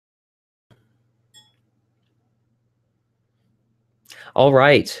All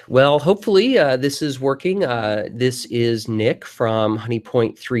right. Well, hopefully this is working. This is Nick from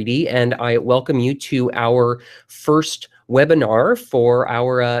Honeypoint 3D, and I welcome you to our first webinar for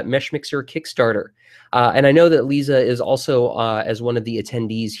our Mesh Mixer Kickstarter. And I know that Lisa is also as one of the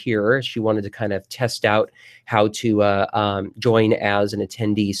attendees here. She wanted to kind of test out how to join as an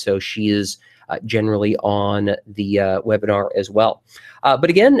attendee, so she is generally on the webinar as well. But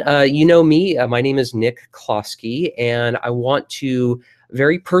again, you know me, my name is Nick Kloski, and I want to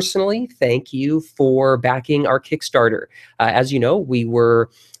very personally thank you for backing our Kickstarter. As you know, we were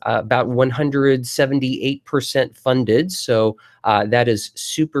about 178% funded, so that is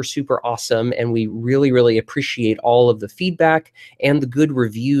super, super awesome, and we really, really appreciate all of the feedback and the good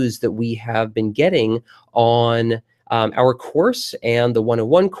reviews that we have been getting on our course and the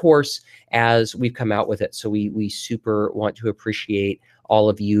 101 course as we've come out with it. So we super want to appreciate all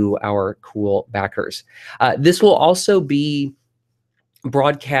of you, our cool backers. This will also be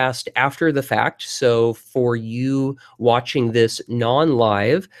broadcast after the fact. So for you watching this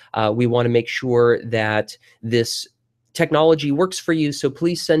non-live, we want to make sure that this technology works for you. So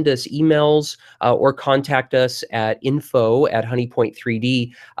please send us emails or contact us at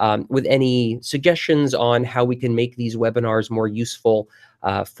info@honeypoint3d with any suggestions on how we can make these webinars more useful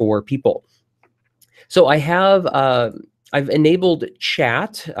for people. So I've enabled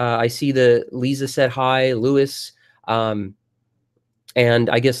chat. I see Lisa said hi, Lewis, and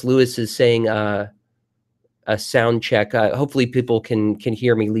I guess Lewis is saying a sound check. Hopefully people can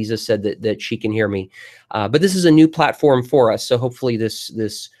hear me. Lisa said that she can hear me. But this is a new platform for us, so hopefully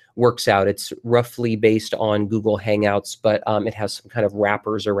this works out. It's roughly based on Google Hangouts, but it has some kind of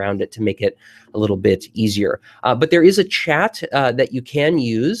wrappers around it to make it a little bit easier. But there is a chat that you can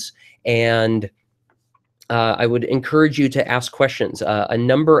use, and I would encourage you to ask questions. A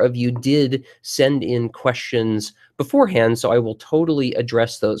number of you did send in questions beforehand, so I will totally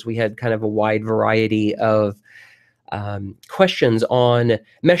address those. We had kind of a wide variety of questions on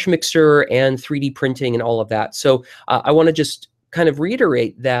Mesh Mixer and 3D printing and all of that. So I want to just kind of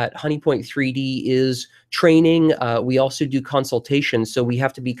reiterate that Honeypoint 3D is training. We also do consultations, so we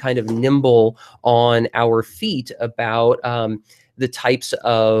have to be kind of nimble on our feet about the types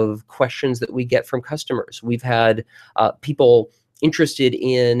of questions that we get from customers. We've had people interested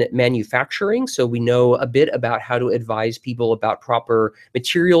in manufacturing, so we know a bit about how to advise people about proper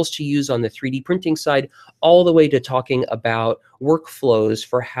materials to use on the 3D printing side, all the way to talking about workflows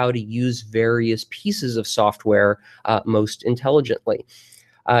for how to use various pieces of software most intelligently.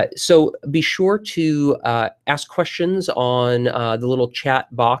 So be sure to ask questions on the little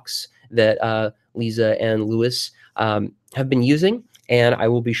chat box that Lisa and Lewis have been using, and I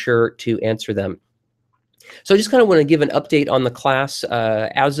will be sure to answer them. So I just kind of want to give an update on the class.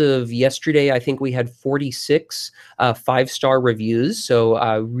 As of yesterday, I think we had 46 5-star reviews,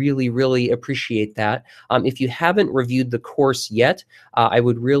 so really, really appreciate that. If you haven't reviewed the course yet, I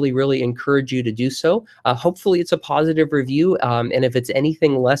would really, really encourage you to do so. Hopefully it's a positive review, and if it's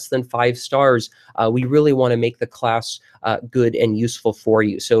anything less than 5 stars, we really want to make the class good and useful for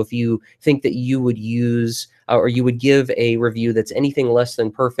you. So if you think that you would use or you would give a review that's anything less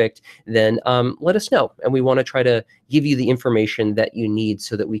than perfect, then let us know. And we want to try to give you the information that you need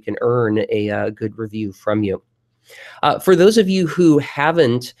so that we can earn a good review from you. For those of you who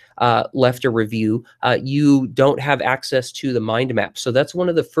haven't left a review, you don't have access to the mind map. So that's one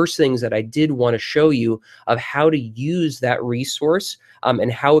of the first things that I did want to show you of how to use that resource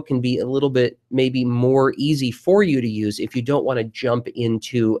and how it can be a little bit maybe more easy for you to use if you don't want to jump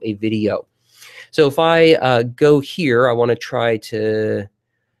into a video. So if I go here, I want to try to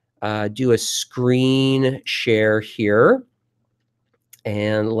do a screen share here.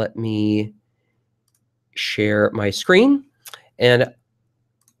 And let me share my screen. And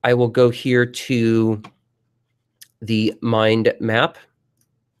I will go here to the mind map.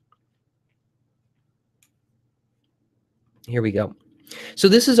 Here we go. So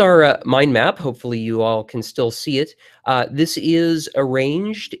this is our mind map. Hopefully you all can still see it. This is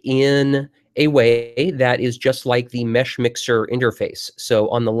arranged in a way that is just like the Mesh Mixer interface. So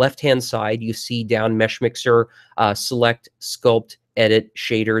on the left-hand side, you see down Mesh Mixer, select, sculpt, edit,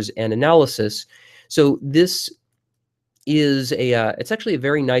 shaders, and analysis. So this is it's actually a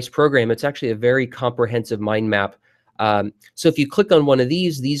very nice program. It's actually a very comprehensive mind map. So if you click on one of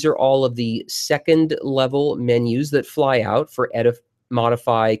these are all of the second level menus that fly out for edit,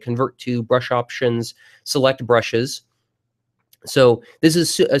 modify, convert to, brush options, select brushes. So this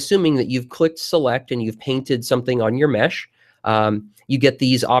is assuming that you've clicked select and you've painted something on your mesh. You get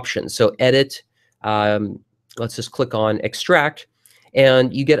these options. So edit, let's just click on extract,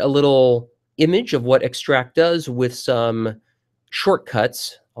 and you get a little image of what extract does with some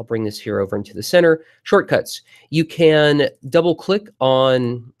shortcuts. I'll bring this here over into the center. Shortcuts. You can double click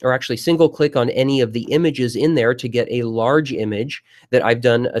on, or actually single click on any of the images in there to get a large image that I've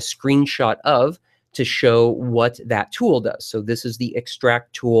done a screenshot of to show what that tool does. So this is the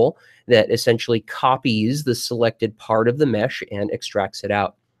extract tool that essentially copies the selected part of the mesh and extracts it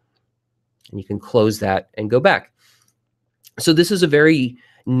out. And you can close that and go back. So this is a very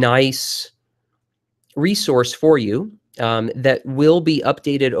nice resource for you that will be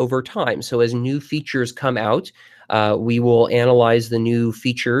updated over time. So as new features come out, we will analyze the new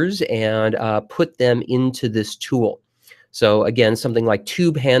features and put them into this tool. So again, something like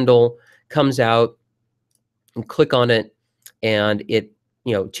tube handle comes out, and click on it, and it,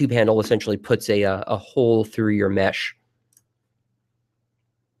 tube handle essentially puts a hole through your mesh.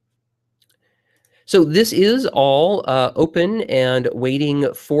 So this is all open and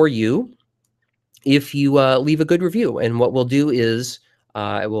waiting for you if you leave a good review. And what we'll do is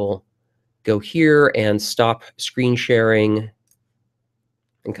I will go here and stop screen sharing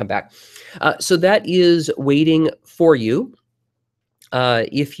and come back. So that is waiting for you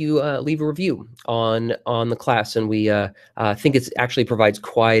if you leave a review on the class, and we think it actually provides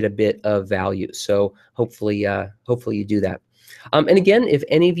quite a bit of value. So hopefully you do that. And again, if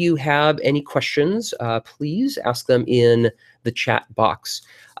any of you have any questions, please ask them in the chat box.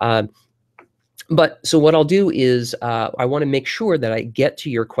 But so what I'll do is I want to make sure that I get to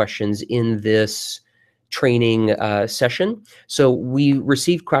your questions in this training session. So we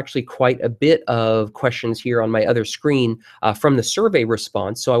received actually quite a bit of questions here on my other screen from the survey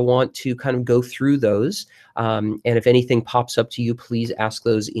response. So I want to kind of go through those. And if anything pops up to you, please ask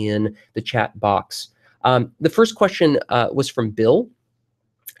those in the chat box. The first question was from Bill.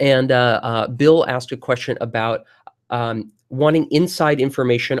 And Bill asked a question about wanting inside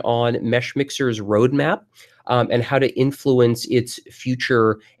information on Meshmixer's roadmap and how to influence its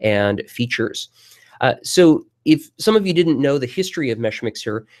future and features. So if some of you didn't know the history of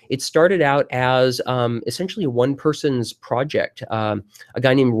Meshmixer, it started out as essentially a one-person's project. A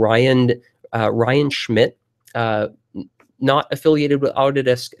guy named Ryan Schmidt, not affiliated with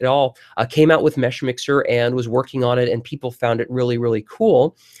Autodesk at all, came out with Meshmixer and was working on it, and people found it really, really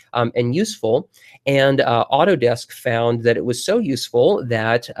cool and useful. And Autodesk found that it was so useful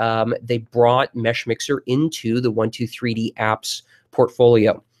that they brought Meshmixer into the 123D apps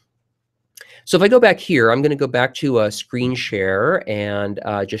portfolio. So if I go back here, I'm going to go back to a screen share and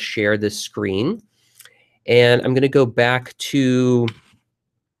just share this screen. And I'm going to go back to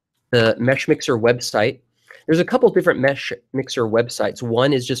the Meshmixer website. There's a couple different Meshmixer websites.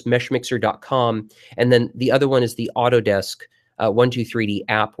 One is just meshmixer.com, and then the other one is the Autodesk 123D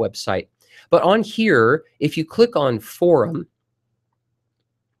app website. But on here, if you click on forum,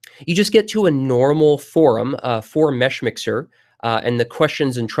 you just get to a normal forum for Meshmixer. And the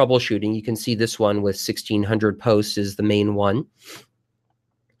questions and troubleshooting, you can see this one with 1,600 posts is the main one.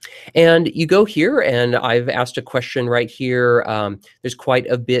 And you go here, and I've asked a question right here. There's quite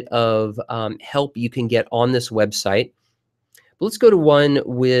a bit of help you can get on this website. But let's go to one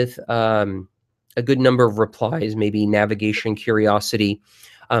with a good number of replies, maybe navigation curiosity.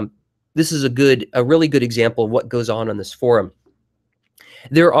 This is a really good example of what goes on this forum.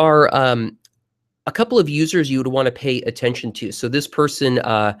 There are a couple of users you would want to pay attention to. So this person,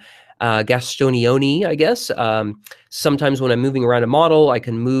 Gastonioni, I guess, sometimes when I'm moving around a model, I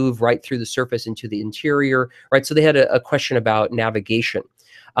can move right through the surface into the interior, right? So they had a question about navigation.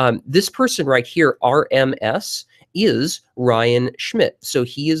 This person right here, RMS, is Ryan Schmidt. So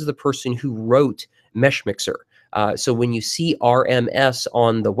he is the person who wrote Meshmixer. So when you see RMS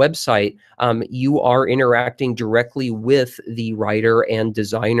on the website, you are interacting directly with the writer and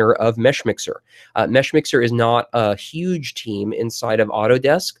designer of Meshmixer. Meshmixer is not a huge team inside of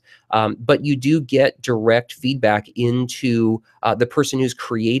Autodesk, but you do get direct feedback into the person who's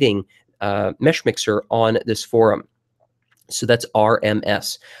creating Meshmixer on this forum. So that's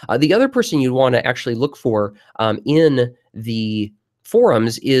RMS. The other person you'd want to actually look for in the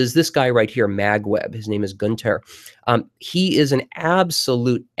forums is this guy right here, Magweb. His name is Gunter. He is an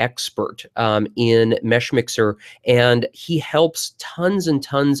absolute expert in Meshmixer, and he helps tons and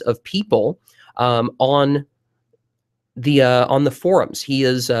tons of people on the forums. He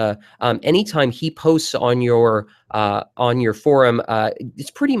is anytime he posts on your forum,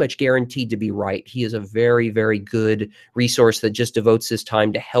 it's pretty much guaranteed to be right. He is a very, very good resource that just devotes his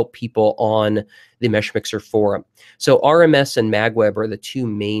time to help people on the Meshmixer forum. So RMS and Magweb are the two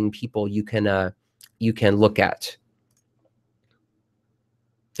main people you can look at.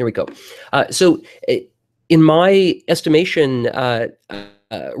 There we go. So in my estimation,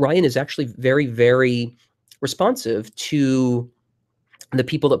 Ryan is actually very, very responsive to the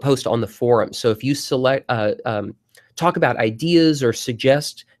people that post on the forum. So if you select, talk about ideas or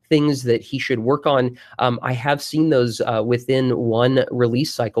suggest things that he should work on, I have seen those within one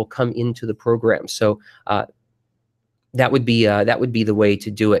release cycle come into the program. So that would be the way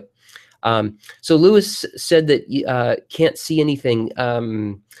to do it. So Lewis said that you can't see anything.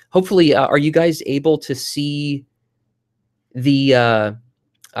 Hopefully, are you guys able to see the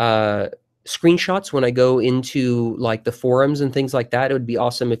screenshots when I go into like the forums and things like that? It would be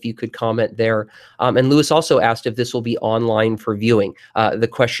awesome if you could comment there. And Lewis also asked if this will be online for viewing. The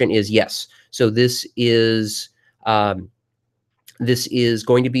question is yes. So this is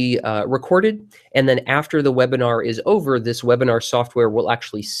going to be recorded, and then after the webinar is over, this webinar software will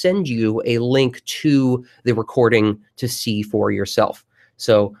actually send you a link to the recording to see for yourself.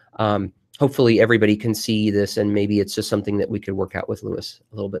 So hopefully everybody can see this, and maybe it's just something that we could work out with Lewis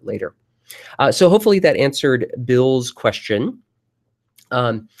a little bit later. So hopefully that answered Bill's question.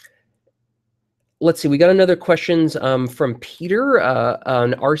 Let's see, we got another questions from Peter,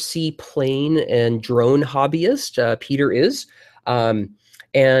 an RC plane and drone hobbyist. Peter is. And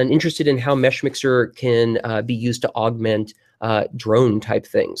interested in how Meshmixer can be used to augment drone type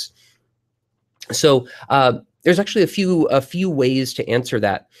things. So there's actually a few ways to answer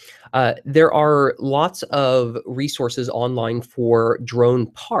that. There are lots of resources online for drone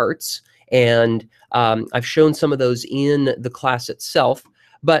parts, and I've shown some of those in the class itself.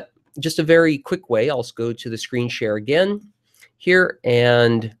 But just a very quick way, I'll go to the screen share again here,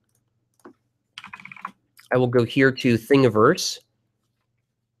 and I will go here to Thingiverse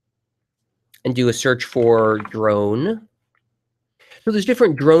and do a search for drone. So there's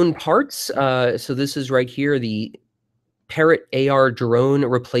different drone parts. So this is right here, the Parrot AR drone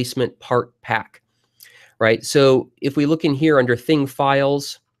replacement part pack, right? So if we look in here under thing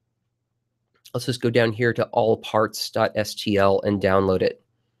files, let's just go down here to allparts.stl and download it.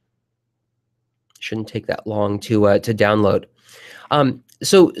 Shouldn't take that long to download.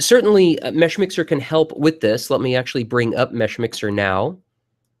 So certainly Meshmixer can help with this. Let me actually bring up Meshmixer now,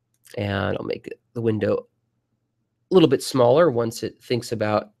 and I'll make the window a little bit smaller once it thinks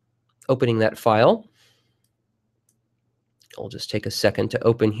about opening that file. I'll just take a second to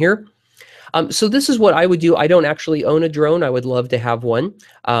open here. So this is what I would do. I don't actually own a drone. I would love to have one,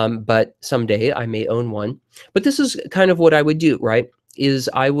 but someday I may own one. But this is kind of what I would do, right?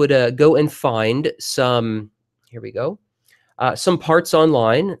 Is I would go and find some, here we go, some parts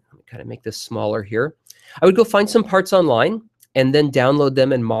online. Let me kind of make this smaller here. I would go find some parts online and then download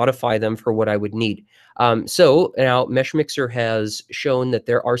them and modify them for what I would need. So now Meshmixer has shown that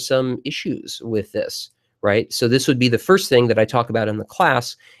there are some issues with this, right? So this would be the first thing that I talk about in the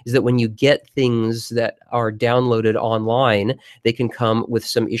class, is that when you get things that are downloaded online, they can come with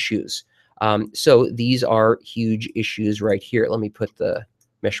some issues. So these are huge issues right here. Let me put the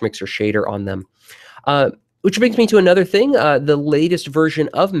Meshmixer shader on them. Which brings me to another thing. The latest version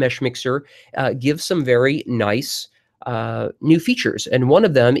of Meshmixer gives some very nice new features. And one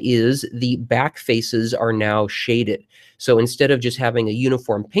of them is the back faces are now shaded. So instead of just having a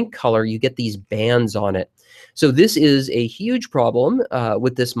uniform pink color, you get these bands on it. So this is a huge problem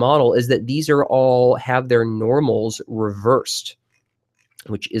with this model, is that these are all have their normals reversed,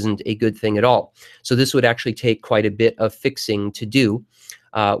 which isn't a good thing at all. So this would actually take quite a bit of fixing to do.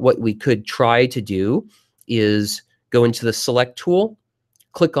 What we could try to do is go into the select tool,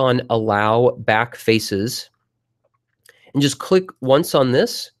 click on allow back faces, and just click once on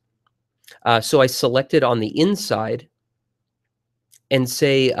this. So I select it on the inside and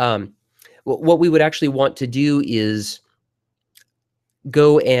say, what we would actually want to do is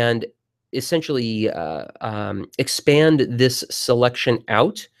go and essentially expand this selection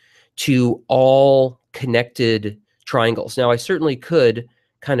out to all connected triangles. Now I certainly could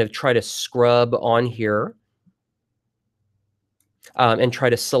kind of try to scrub on here and try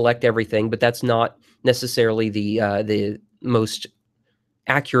to select everything, but that's not necessarily the most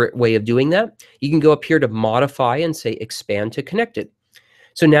accurate way of doing that. You can go up here to modify and say expand to connected.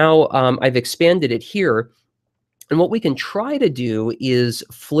 So now I've expanded it here. And what we can try to do is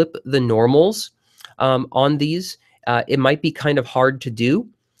flip the normals on these. It might be kind of hard to do,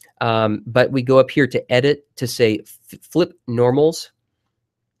 but we go up here to edit to say flip normals.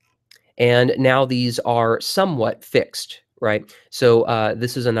 And now these are somewhat fixed, right? So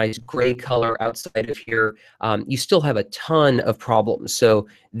this is a nice gray color outside of here. You still have a ton of problems. So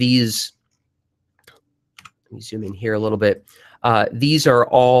these, let me zoom in here a little bit. These are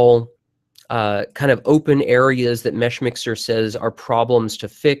all kind of open areas that Meshmixer says are problems to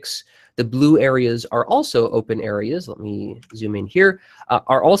fix. The blue areas are also open areas. Let me zoom in here.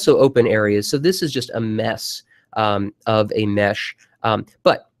 Are also open areas. So this is just a mess of a mesh.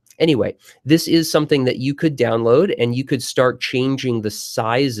 But anyway, this is something that you could download, and you could start changing the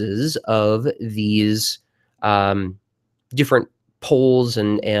sizes of these different poles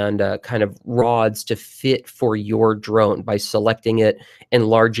and kind of rods to fit for your drone by selecting it,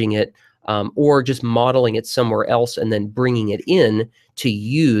 enlarging it, or just modeling it somewhere else and then bringing it in to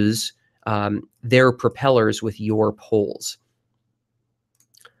use their propellers with your poles.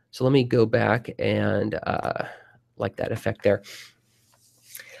 So let me go back and like that effect there.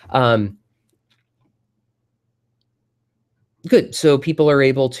 Good. So people are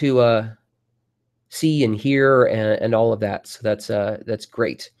able to see and hear and all of that. So that's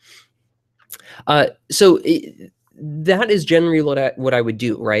great. So that is generally what I would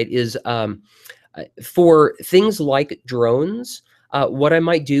do, right? Is for things like drones, what I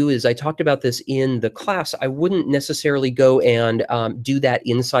might do is, I talked about this in the class, I wouldn't necessarily go and do that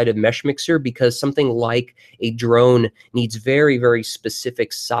inside of Meshmixer, because something like a drone needs very, very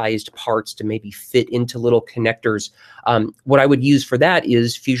specific sized parts to maybe fit into little connectors. What I would use for that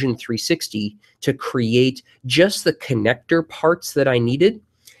is Fusion 360 to create just the connector parts that I needed.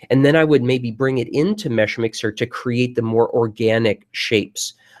 And then I would maybe bring it into Meshmixer to create the more organic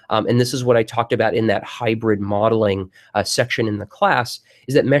shapes. And this is what I talked about in that hybrid modeling section in the class,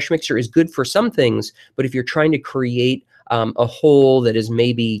 is that Meshmixer is good for some things, but if you're trying to create a hole that is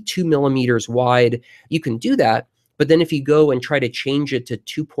maybe 2 millimeters wide, you can do that. But then if you go and try to change it to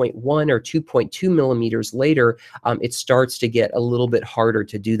 2.1 or 2.2 millimeters later, it starts to get a little bit harder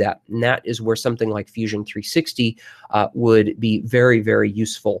to do that. And that is where something like Fusion 360 would be very, very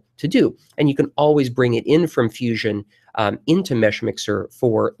useful to do. And you can always bring it in from Fusion into Meshmixer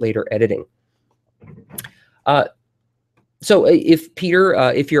for later editing. So if Peter,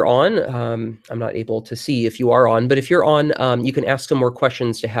 if you're on, I'm not able to see if you are on, but if you're on, you can ask some more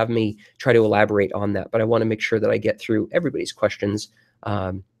questions to have me try to elaborate on that. But I want to make sure that I get through everybody's questions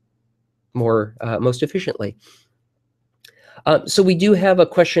most efficiently. So we do have a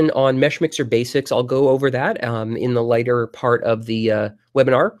question on Meshmixer basics. I'll go over that in the later part of the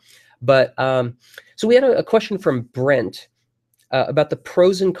webinar. But so we had a question from Brent about the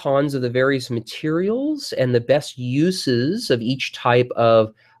pros and cons of the various materials and the best uses of each type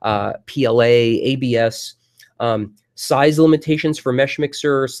of PLA, ABS, size limitations for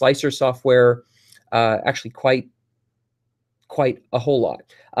Meshmixer, slicer software, actually quite a whole lot,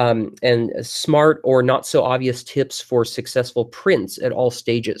 and smart or not so obvious tips for successful prints at all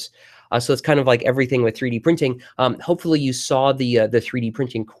stages. So it's kind of like everything with 3D printing. Hopefully you saw the 3D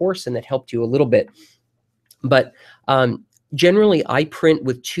printing course, and that helped you a little bit. But generally, I print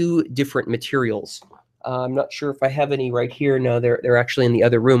with 2 different materials. I'm not sure if I have any right here. No, they're actually in the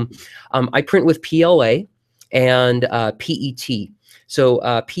other room. I print with PLA and PET. So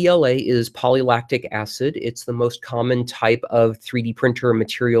PLA is polylactic acid. It's the most common type of 3D printer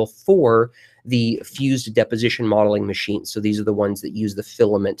material for the fused deposition modeling machines. So these are the ones that use the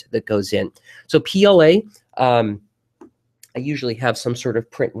filament that goes in. So PLA, I usually have some sort of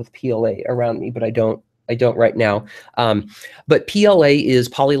print with PLA around me, but I don't right now. But PLA is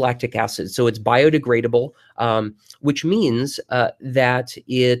polylactic acid, so it's biodegradable, which means that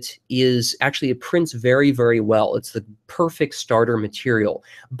it prints very, very well. It's the perfect starter material.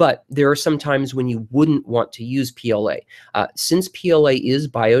 But there are some times when you wouldn't want to use PLA. Since PLA is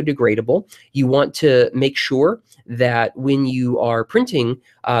biodegradable, you want to make sure that when you are printing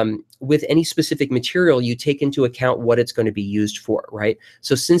with any specific material, you take into account what it's going to be used for, right?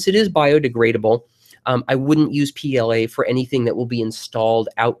 So since it is biodegradable, I wouldn't use PLA for anything that will be installed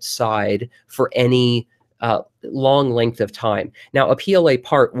outside for any long length of time. Now, a PLA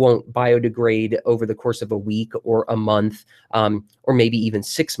part won't biodegrade over the course of a week or a month, or maybe even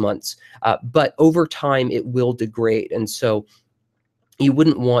 6 months, but over time it will degrade. And so you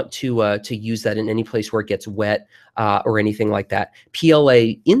wouldn't want to use that in any place where it gets wet or anything like that.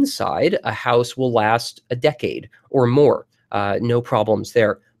 PLA inside a house will last a decade or more, no problems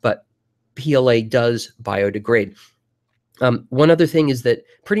there. But PLA does biodegrade. One other thing is that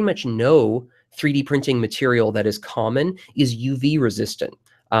pretty much no 3D printing material that is common is UV resistant.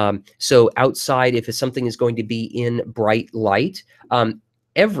 So outside, if something is going to be in bright light,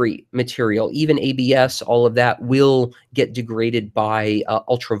 every material, even ABS, all of that will get degraded by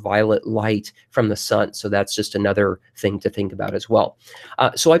ultraviolet light from the sun. So that's just another thing to think about as well.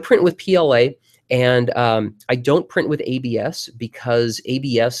 So I print with PLA. And I don't print with ABS because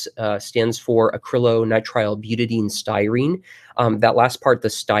ABS stands for acrylonitrile butadiene styrene. That last part, the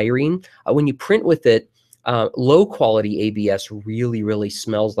styrene, when you print with it, low quality ABS really, really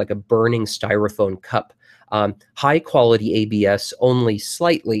smells like a burning styrofoam cup. High quality ABS only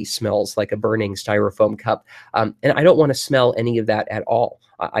slightly smells like a burning styrofoam cup. And I don't want to smell any of that at all.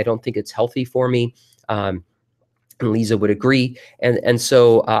 I don't think it's healthy for me. And Lisa would agree. And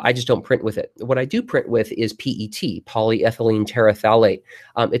so I just don't print with it. What I do print with is PET, polyethylene terephthalate.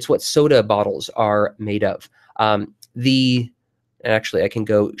 It's what soda bottles are made of. And actually, I can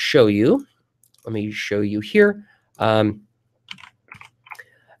go show you. Let me show you here.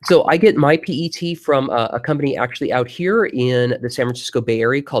 So I get my PET from a company actually out here in the San Francisco Bay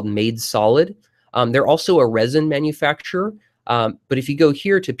Area called Made Solid. They're also a resin manufacturer. But if you go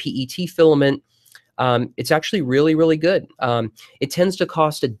here to PET filament, it's actually really, really good. It tends to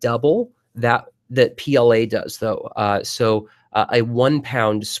cost a double that PLA does, though. So a 1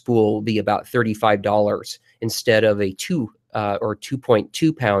 pound spool will be about $35 instead of a 2 or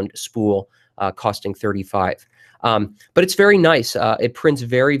 2.2 pound spool costing $35. But it's very nice. It prints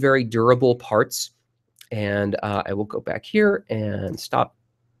very, very durable parts. And I will go back here and stop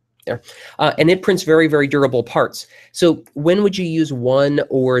there. And it prints very, very durable parts. So when would you use one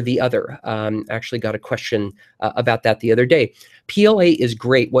or the other? Actually got a question about that the other day. PLA is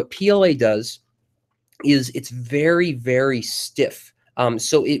great. What PLA does is it's very, very stiff.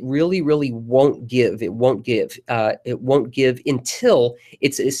 So it really, really won't give. It won't give. It won't give until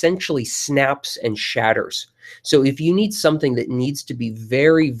it essentially snaps and shatters. So if you need something that needs to be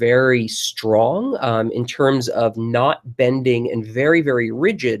very, very strong in terms of not bending and very, very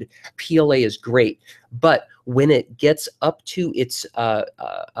rigid, PLA is great. But when it gets up to its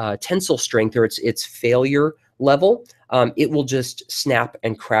tensile strength or its failure level, it will just snap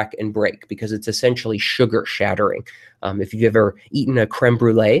and crack and break because it's essentially sugar shattering. If you've ever eaten a creme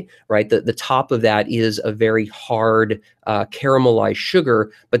brulee, right, the top of that is a very hard caramelized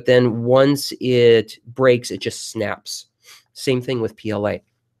sugar, but then once it breaks, it just snaps. Same thing with PLA.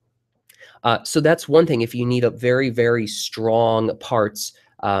 So that's one thing. If you need a very, very strong parts,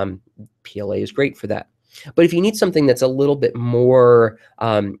 PLA is great for that. But if you need something that's a little bit more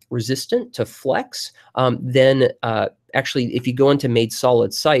resistant to flex, then actually, if you go into Made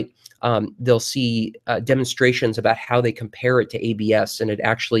Solid site, they'll see demonstrations about how they compare it to ABS, and it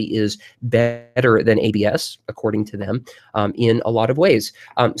actually is better than ABS, according to them, in a lot of ways.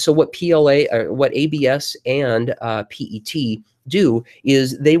 So what what ABS and PET do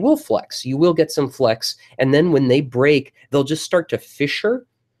is they will flex. You will get some flex, and then when they break, they'll just start to fissure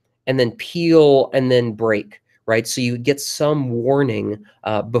and then peel and then break, right? So you get some warning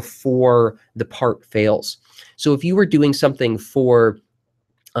before the part fails. So if you were doing something for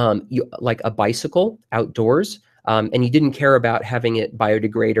like a bicycle outdoors, and you didn't care about having it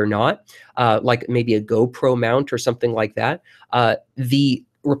biodegrade or not, like maybe a GoPro mount or something like that, the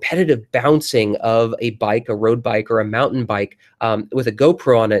repetitive bouncing of a bike, a road bike or a mountain bike with a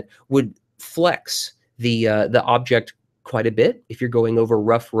GoPro on it would flex the object quite a bit if you're going over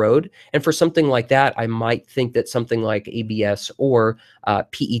rough road. And for something like that, I might think that something like ABS or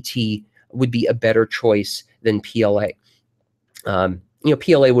PET would be a better choice than PLA.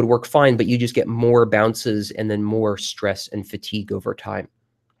 PLA would work fine, but you just get more bounces and then more stress and fatigue over time.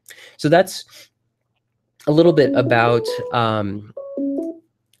 So that's a little bit about,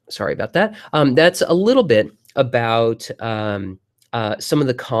 sorry about that. That's a little bit about some of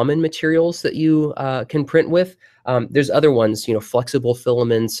the common materials that you can print with. There's other ones, flexible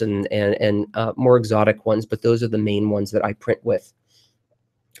filaments and more exotic ones, but those are the main ones that I print with.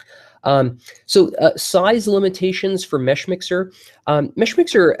 So size limitations for MeshMixer.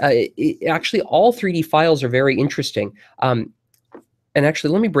 MeshMixer, actually all 3D files are very interesting. And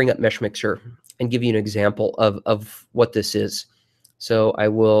actually, let me bring up MeshMixer and give you an example of what this is. So I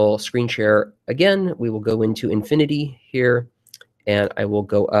will screen share again. We will go into Infinity here, and I will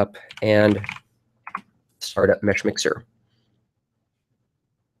go up and start up MeshMixer.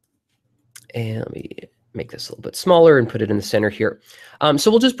 And let me make this a little bit smaller and put it in the center here.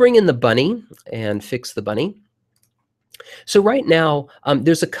 So we'll just bring in the bunny and fix the bunny. So right now,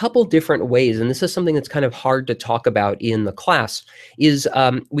 there's a couple different ways, and this is something that's kind of hard to talk about in the class, is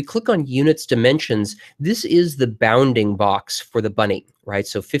we click on units dimensions. This is the bounding box for the bunny, right?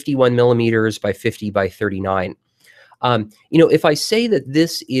 So 51 millimeters by 50 by 39. If I say that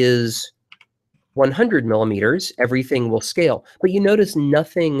this is 100 millimeters, everything will scale. But you notice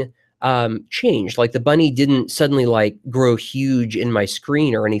nothing changed. Like the bunny didn't suddenly like grow huge in my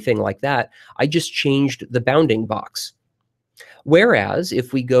screen or anything like that. I just changed the bounding box. Whereas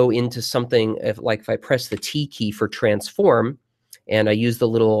if we go into something if I press the T key for transform, and I use the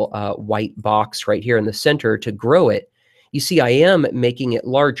little white box right here in the center to grow it, you see I am making it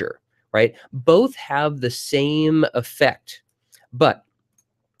larger, right? Both have the same effect, but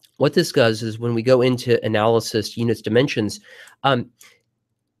what this does is when we go into analysis, units, dimensions,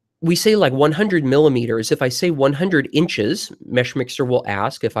 we say like 100 millimeters. If I say 100 inches, Meshmixer will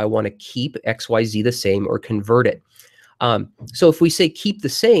ask if I want to keep XYZ the same or convert it. So if we say keep the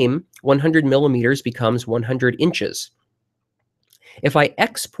same, 100 millimeters becomes 100 inches. If I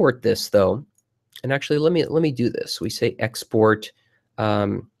export this though, and actually let me do this. We say export.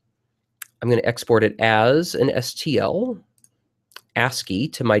 I'm going to export it as an STL ASCII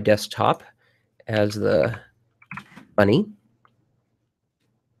to my desktop as the bunny.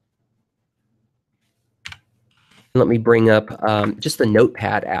 Let me bring up just the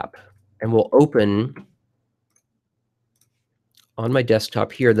Notepad app, and we'll open on my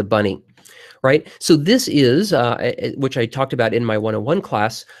desktop here the bunny, right? So this is, which I talked about in my 101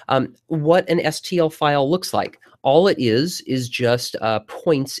 class, what an STL file looks like. All it is just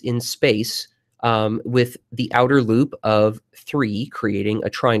points in space with the outer loop of 3 creating a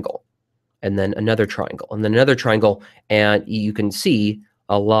triangle, and then another triangle, and then another triangle, and you can see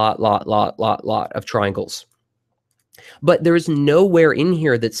a lot of triangles. But there is nowhere in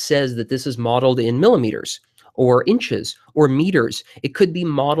here that says that this is modeled in millimeters or inches or meters. It could be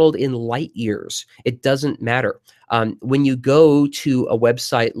modeled in light years. It doesn't matter. When you go to a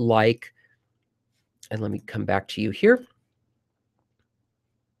website like, and let me come back to you here.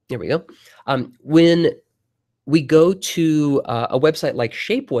 There we go. When we go to a website like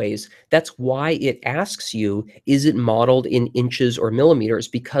Shapeways, that's why it asks you, is it modeled in inches or millimeters?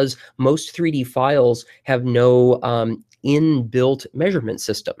 Because most 3D files have no inbuilt measurement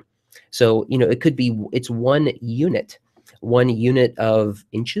system. So, you know, it could be, it's 1 unit of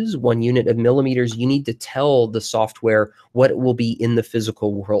inches, 1 unit of millimeters. You need to tell the software what it will be in the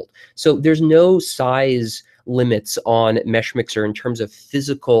physical world. So there's no size limits on Meshmixer in terms of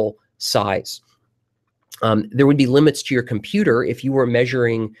physical size. There would be limits to your computer if you were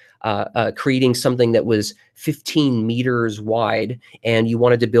measuring, creating something that was 15 meters wide and you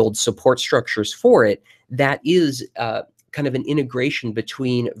wanted to build support structures for it. That is kind of an integration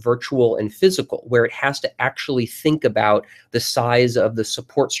between virtual and physical, where it has to actually think about the size of the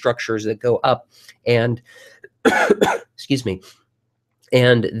support structures that go up, and excuse me,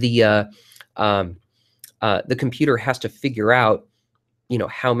 and the computer has to figure out, you know,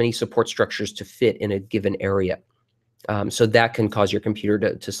 how many support structures to fit in a given area. So that can cause your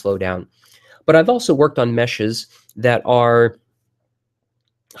computer to slow down. But I've also worked on meshes that are,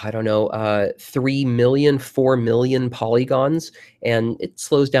 I don't know, 3 million, 4 million polygons, and it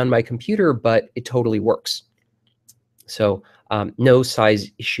slows down my computer, but it totally works. So no size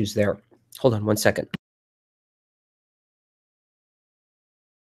issues there. Hold on one second.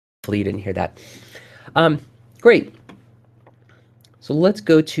 Hopefully you didn't hear that. Great. So let's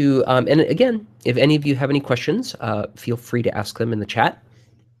go to, and again, if any of you have any questions, feel free to ask them in the chat.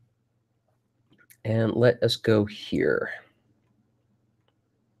 And let us go here.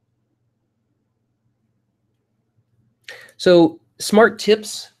 So smart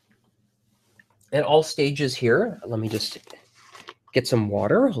tips at all stages here. Let me just get some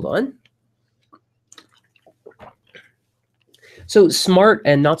water. Hold on. So smart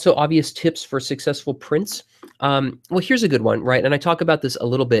and not so obvious tips for successful prints. Well, here's a good one, right? And I talk about this a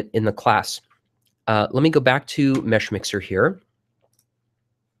little bit in the class. Let me go back to Meshmixer here.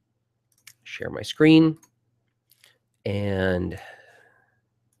 Share my screen. And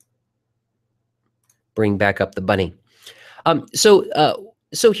bring back up the bunny. So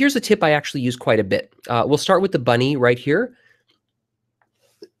here's a tip I actually use quite a bit. We'll start with the bunny right here.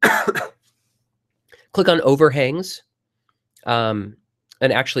 Click on overhangs.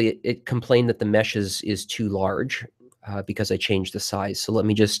 And actually, it complained that the mesh is too large because I changed the size. So let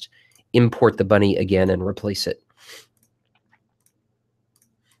me just import the bunny again and replace it.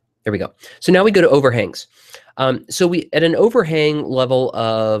 There we go. So now we go to overhangs. So we at an overhang level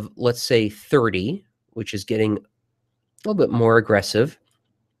of, let's say, 30, which is getting a little bit more aggressive.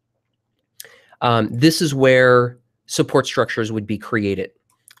 This is where support structures would be created.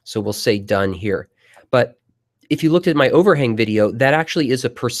 So we'll say done here. But if you looked at my overhang video, that actually is a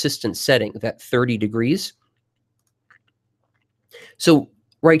persistent setting, that 30 degrees. So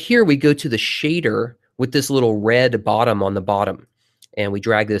right here, we go to the shader with this little red bottom on the bottom, and we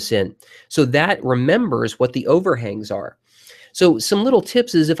drag this in. So that remembers what the overhangs are. So some little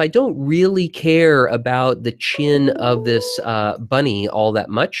tips is, if I don't really care about the chin of this bunny all that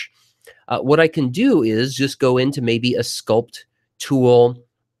much, what I can do is just go into maybe a sculpt tool,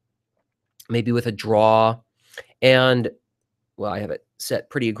 maybe with a draw, and, well, I have it set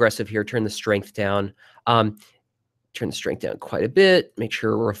pretty aggressive here. Turn the strength down. Turn the strength down quite a bit. Make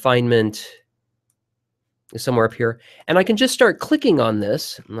sure refinement somewhere up here. And I can just start clicking on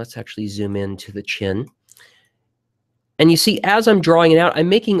this. And let's actually zoom in to the chin. And you see, as I'm drawing it out, I'm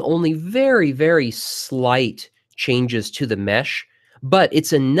making only very, very slight changes to the mesh, but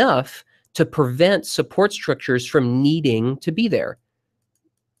it's enough to prevent support structures from needing to be there.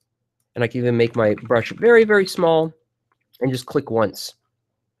 And I can even make my brush very, very small and just click once,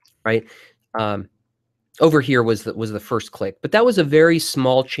 right? Over here was the first click, but that was a very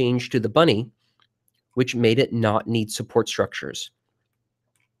small change to the bunny, which made it not need support structures.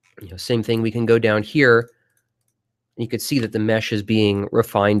 Same thing, we can go down here. You could see that the mesh is being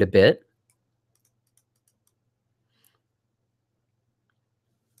refined a bit.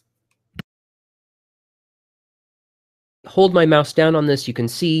 Hold my mouse down on this, you can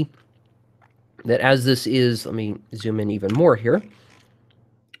see that as this is, let me zoom in even more here.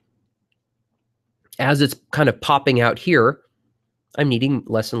 As it's kind of popping out here, I'm needing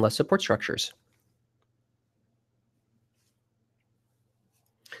less and less support structures.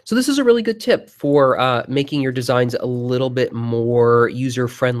 So this is a really good tip for making your designs a little bit more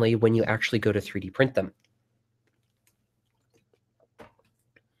user-friendly when you actually go to 3D print them.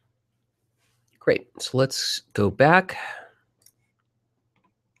 Great, so let's go back.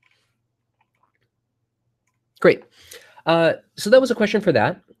 Great. So that was a question for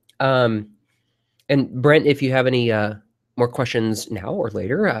that. And Brent, if you have any more questions now or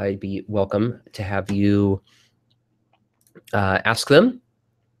later, I'd be welcome to have you ask them.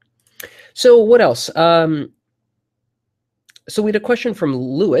 So what else? So we had a question from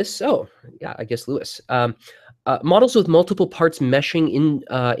Lewis. Oh, yeah, I guess Lewis. Models with multiple parts meshing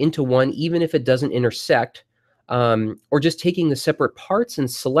into one, even if it doesn't intersect, or just taking the separate parts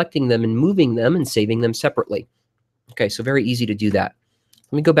and selecting them and moving them and saving them separately. Okay, so very easy to do that.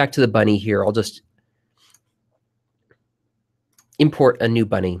 Let me go back to the bunny here. I'll just import a new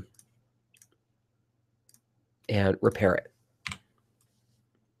bunny and repair it.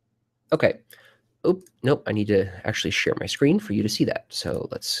 Okay. Oh, nope, I need to actually share my screen for you to see that. So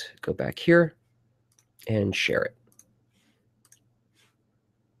let's go back here and share it.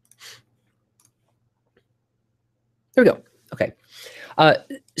 There we go. Okay.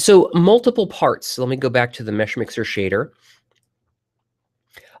 So multiple parts. So let me go back to the Mesh Mixer shader.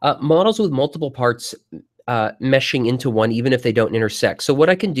 Models with multiple parts meshing into one, even if they don't intersect. So what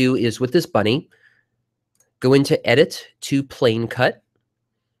I can do is with this bunny, go into Edit to Plane Cut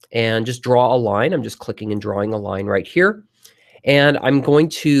and just draw a line. I'm just clicking and drawing a line right here. And I'm going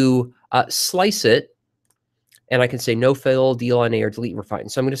to slice it. And I can say no fill, DLNA, or delete refine.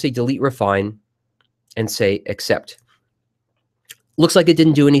 So I'm going to say delete refine and say accept. Looks like it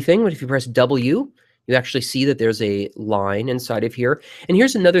didn't do anything, but if you press W, you actually see that there's a line inside of here. And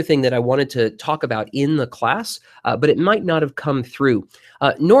here's another thing that I wanted to talk about in the class, but it might not have come through.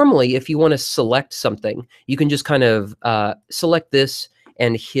 Normally, if you want to select something, you can just kind of select this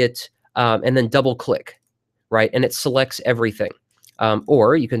and hit, and then double click, right? And it selects everything.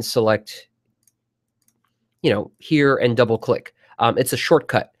 Or you can select, here and double click. It's a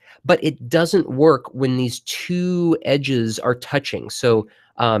shortcut. But it doesn't work when these two edges are touching. So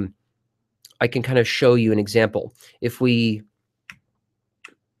I can kind of show you an example. If we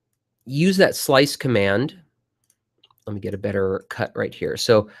use that slice command, let me get a better cut right here.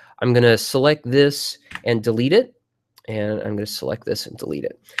 So I'm going to select this and delete it. And I'm going to select this and delete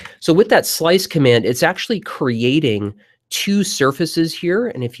it. So with that slice command, it's actually creating two surfaces here.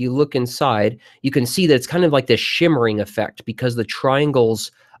 And if you look inside, you can see that it's kind of like this shimmering effect because the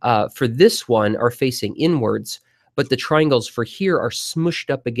triangles for this one are facing inwards, but the triangles for here are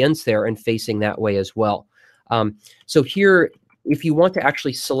smushed up against there and facing that way as well. So here, if you want to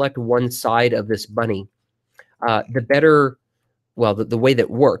actually select one side of this bunny, the way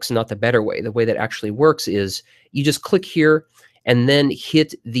that works, not the better way, the way that actually works is you just click here and then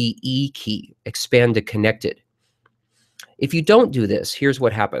hit the E key, expand to connected. If you don't do this, here's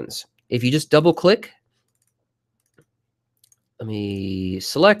what happens. If you just double click, let me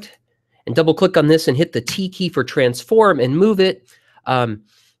select and double click on this and hit the T key for transform and move it.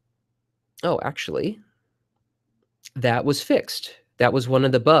 Oh, actually, that was fixed. That was one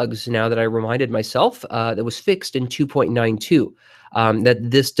of the bugs, now that I reminded myself, that was fixed in 2.92. That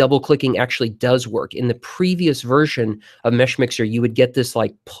this double clicking actually does work. In the previous version of Mesh Mixer, you would get this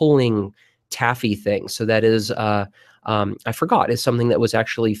like pulling taffy thing. So that is, I forgot, is something that was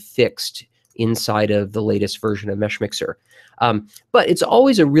actually fixed inside of the latest version of Mesh Mixer. But it's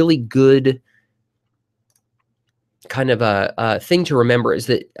always a really good kind of a thing to remember is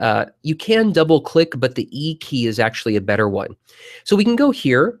that you can double click, but the E key is actually a better one. So we can go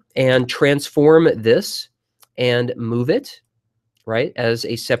here and transform this and move it, right, as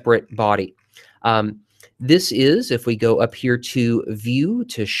a separate body. This is, if we go up here to View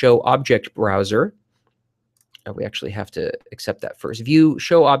to Show Object Browser, we actually have to accept that first. View,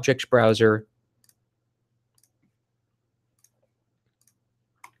 Show Object Browser.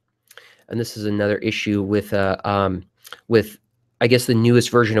 And this is another issue with I guess the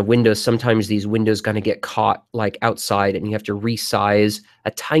newest version of Windows. Sometimes these windows kind of get caught like outside, and you have to resize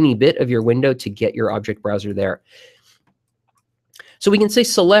a tiny bit of your window to get your object browser there. So we can say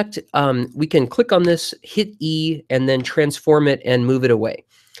select, we can click on this, hit E, and then transform it and move it away.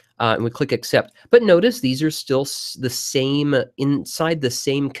 And we click accept. But notice these are still the same, inside the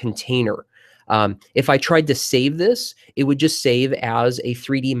same container. If I tried to save this, it would just save as a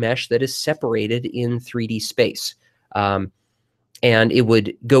 3D mesh that is separated in 3D space. And it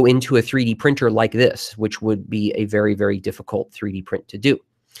would go into a 3D printer like this, which would be a very, very difficult 3D print to do.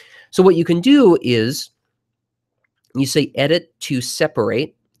 So what you can do is you say edit to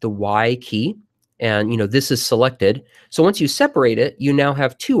separate, the Y key, and this is selected. So once you separate it, you now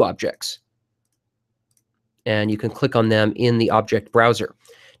have two objects. And you can click on them in the object browser.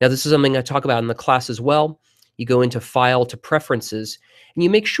 Now, this is something I talk about in the class as well. You go into File to Preferences, and you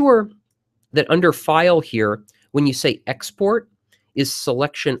make sure that under File here, when you say Export, is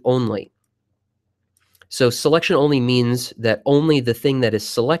Selection Only. So Selection Only means that only the thing that is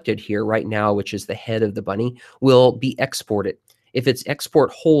selected here right now, which is the head of the bunny, will be exported. If it's Export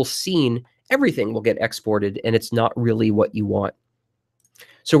Whole Scene, everything will get exported, and it's not really what you want.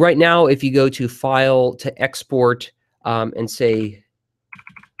 So right now, if you go to File to Export and say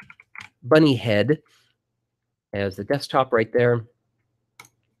bunny head as the desktop right there,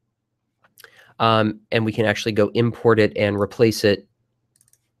 and we can actually go import it and replace it,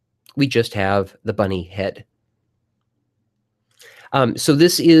 we just have the bunny head. So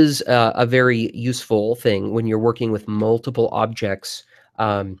this is a very useful thing when you're working with multiple objects.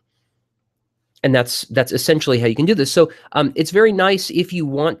 And that's essentially how you can do this. So it's very nice if you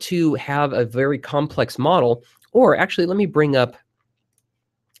want to have a very complex model. Or actually, let me bring up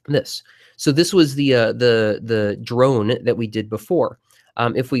this. So this was the drone that we did before.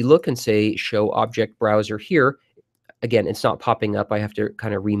 If we look and say Show Object Browser here, again, it's not popping up. I have to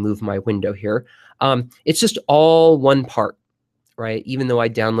kind of remove my window here. It's just all one part, right? Even though I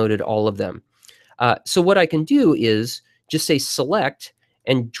downloaded all of them. So what I can do is just say select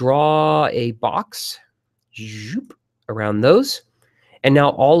and draw a box around those. And now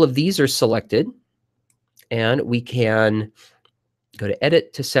all of these are selected. And we can go to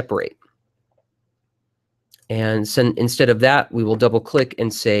Edit to Separate. And instead of that, we will double click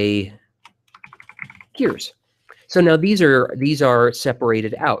and say gears. So now these are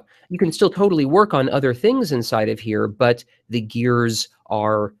separated out. You can still totally work on other things inside of here, but the gears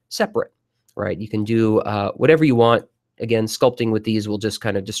are separate, right? You can do whatever you want. Again, sculpting with these will just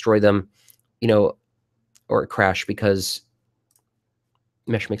kind of destroy them, or crash, because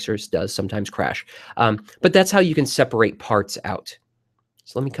Mesh Mixers does sometimes crash. But that's how you can separate parts out.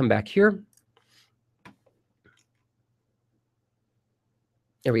 So let me come back here.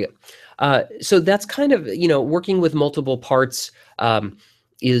 There we go. So that's kind of, working with multiple parts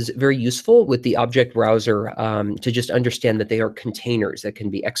is very useful with the object browser to just understand that they are containers that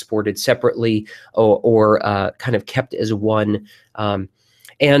can be exported separately or kind of kept as one.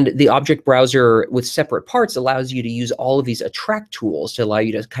 And the object browser with separate parts allows you to use all of these attract tools to allow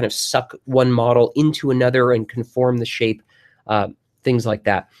you to kind of suck one model into another and conform the shape, things like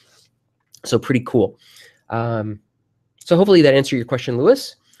that. So pretty cool. So hopefully that answered your question,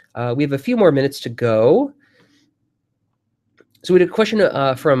 Lewis. We have a few more minutes to go. So we had a question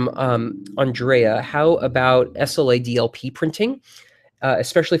from Andrea. How about SLA DLP printing,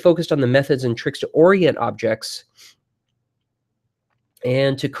 especially focused on the methods and tricks to orient objects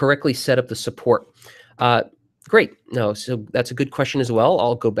and to correctly set up the support? Great. No, so that's a good question as well.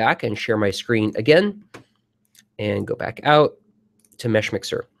 I'll go back and share my screen again and go back out to Mesh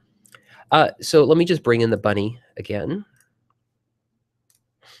Mixer. So let me just bring in the bunny again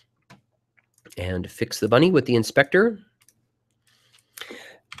and fix the bunny with the inspector.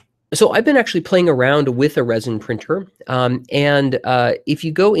 So I've been actually playing around with a resin printer. And if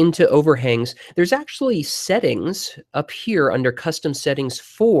you go into overhangs, there's actually settings up here under custom settings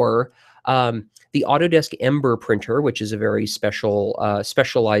for the Autodesk Ember printer, which is a very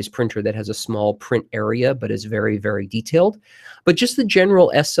specialized printer that has a small print area, but is very, very detailed. But just the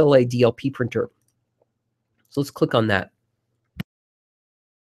general SLA DLP printer. So let's click on that.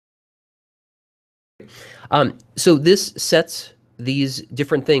 So this sets these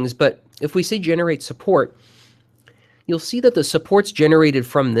different things, but if we say generate support, you'll see that the supports generated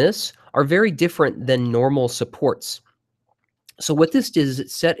from this are very different than normal supports. So what this did is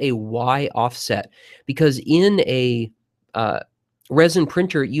it set a Y offset, because in a resin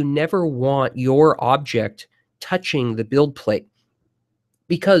printer, you never want your object touching the build plate,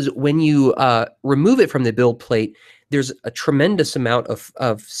 because when you remove it from the build plate, there's a tremendous amount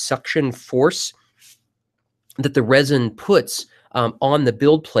of suction force that the resin puts on the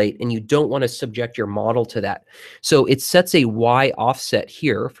build plate, and you don't want to subject your model to that. So it sets a Y offset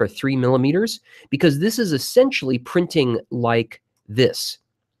here for 3 millimeters, because this is essentially printing like this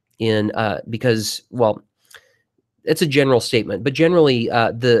because, well, it's a general statement, but generally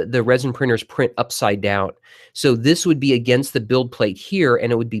the resin printers print upside down. So this would be against the build plate here,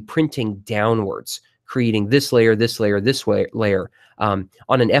 and it would be printing downwards, creating this layer, this layer, this layer. On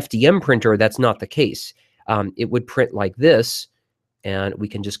an FDM printer, that's not the case. It would print like this, and we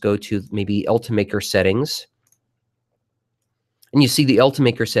can just go to maybe Ultimaker settings. And you see the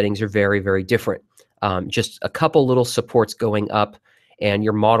Ultimaker settings are very, very different. Just a couple little supports going up, and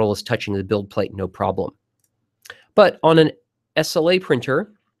your model is touching the build plate, no problem. But on an SLA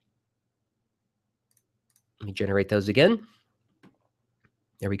printer, let me generate those again.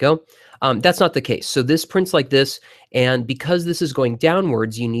 There we go. That's not the case. So this prints like this, and because this is going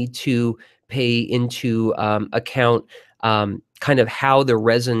downwards, you need to pay into account kind of how the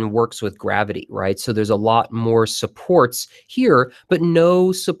resin works with gravity, right? So there's a lot more supports here, but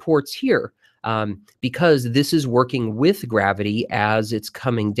no supports here, because this is working with gravity as it's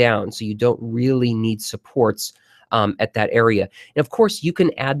coming down. So you don't really need supports at that area. And of course, you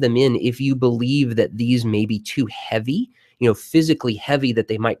can add them in if you believe that these may be too heavy, physically heavy, that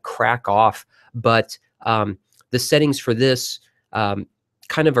they might crack off. But the settings for this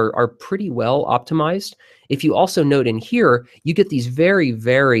kind of are pretty well optimized. If you also note in here, you get these very,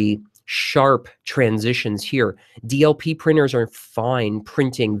 very sharp transitions here. DLP printers are fine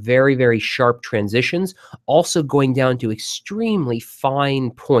printing very, very sharp transitions, also going down to extremely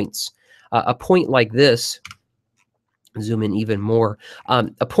fine points. A point like this, zoom in even more,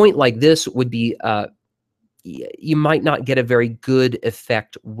 a point like this would be, you might not get a very good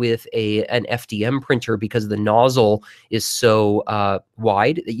effect with an FDM printer, because the nozzle is so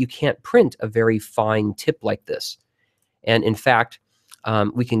wide that you can't print a very fine tip like this. And in fact,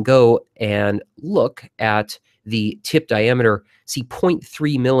 we can go and look at the tip diameter, see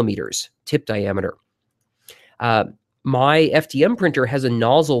 0.3 millimeters tip diameter. My FDM printer has a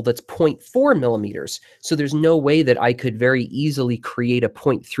nozzle that's 0.4 millimeters. So there's no way that I could very easily create a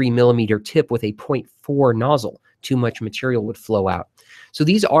 0.3 millimeter tip with a 0.4 nozzle. Too much material would flow out. So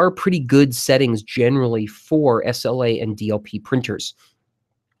these are pretty good settings generally for SLA and DLP printers.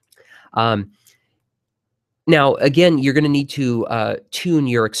 Now, again, you're going to need to tune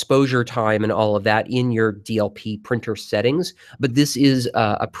your exposure time and all of that in your DLP printer settings, but this is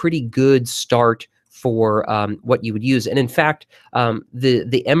a pretty good start for what you would use. And in fact,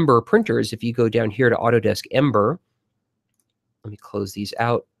 the Ember printers, if you go down here to Autodesk Ember, let me close these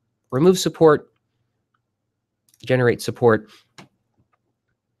out, remove support, generate support.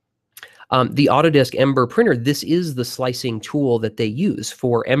 The Autodesk Ember printer, this is the slicing tool that they use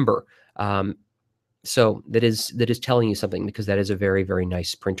for Ember. So that is telling you something, because that is a very, very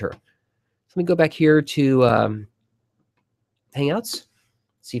nice printer. Let me go back here to Hangouts,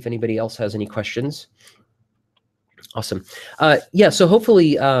 see if anybody else has any questions. Awesome. Yeah, so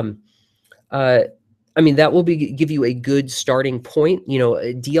hopefully, I mean, that will give you a good starting point.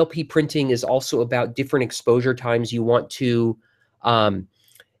 DLP printing is also about different exposure times. You want to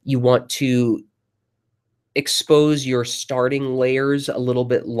expose your starting layers a little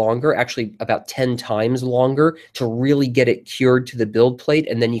bit longer, actually about 10 times longer, to really get it cured to the build plate,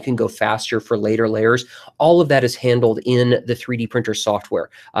 and then you can go faster for later layers. All of that is handled in the 3D printer software,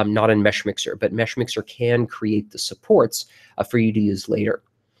 not in Meshmixer, but Meshmixer can create the supports for you to use later.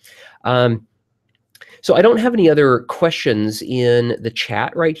 So I don't have any other questions in the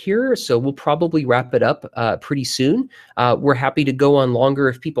chat right here, so we'll probably wrap it up pretty soon. We're happy to go on longer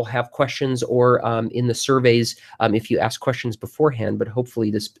if people have questions, or in the surveys if you ask questions beforehand, but hopefully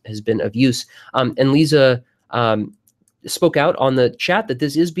this has been of use. And Lisa spoke out on the chat that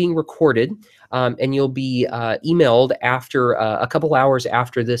this is being recorded, and you'll be emailed after a couple hours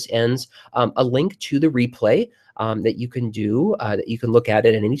after this ends, a link to the replay that you can do, that you can look at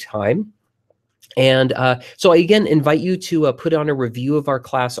it at any time. And so I again invite you to put on a review of our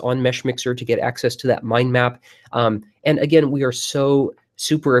class on Meshmixer to get access to that mind map. And again, we are so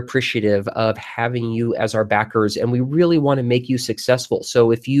super appreciative of having you as our backers, and we really want to make you successful.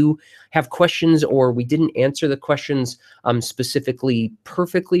 So if you have questions, or we didn't answer the questions specifically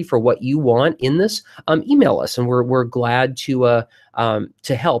perfectly for what you want in this, email us, and we're glad to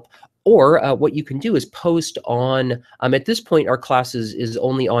help. Or what you can do is post on, at this point, our class is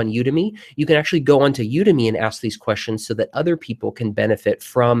only on Udemy. You can actually go onto Udemy and ask these questions so that other people can benefit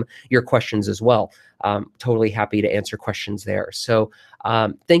from your questions as well. Totally happy to answer questions there. So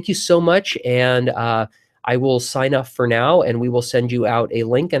thank you so much. And I will sign off for now, and we will send you out a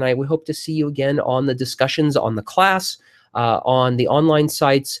link. And I hope to see you again on the discussions on the class, on the online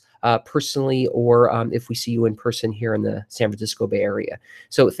sites, personally, or if we see you in person here in the San Francisco Bay Area.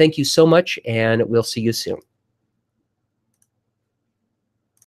 So thank you so much, and we'll see you soon.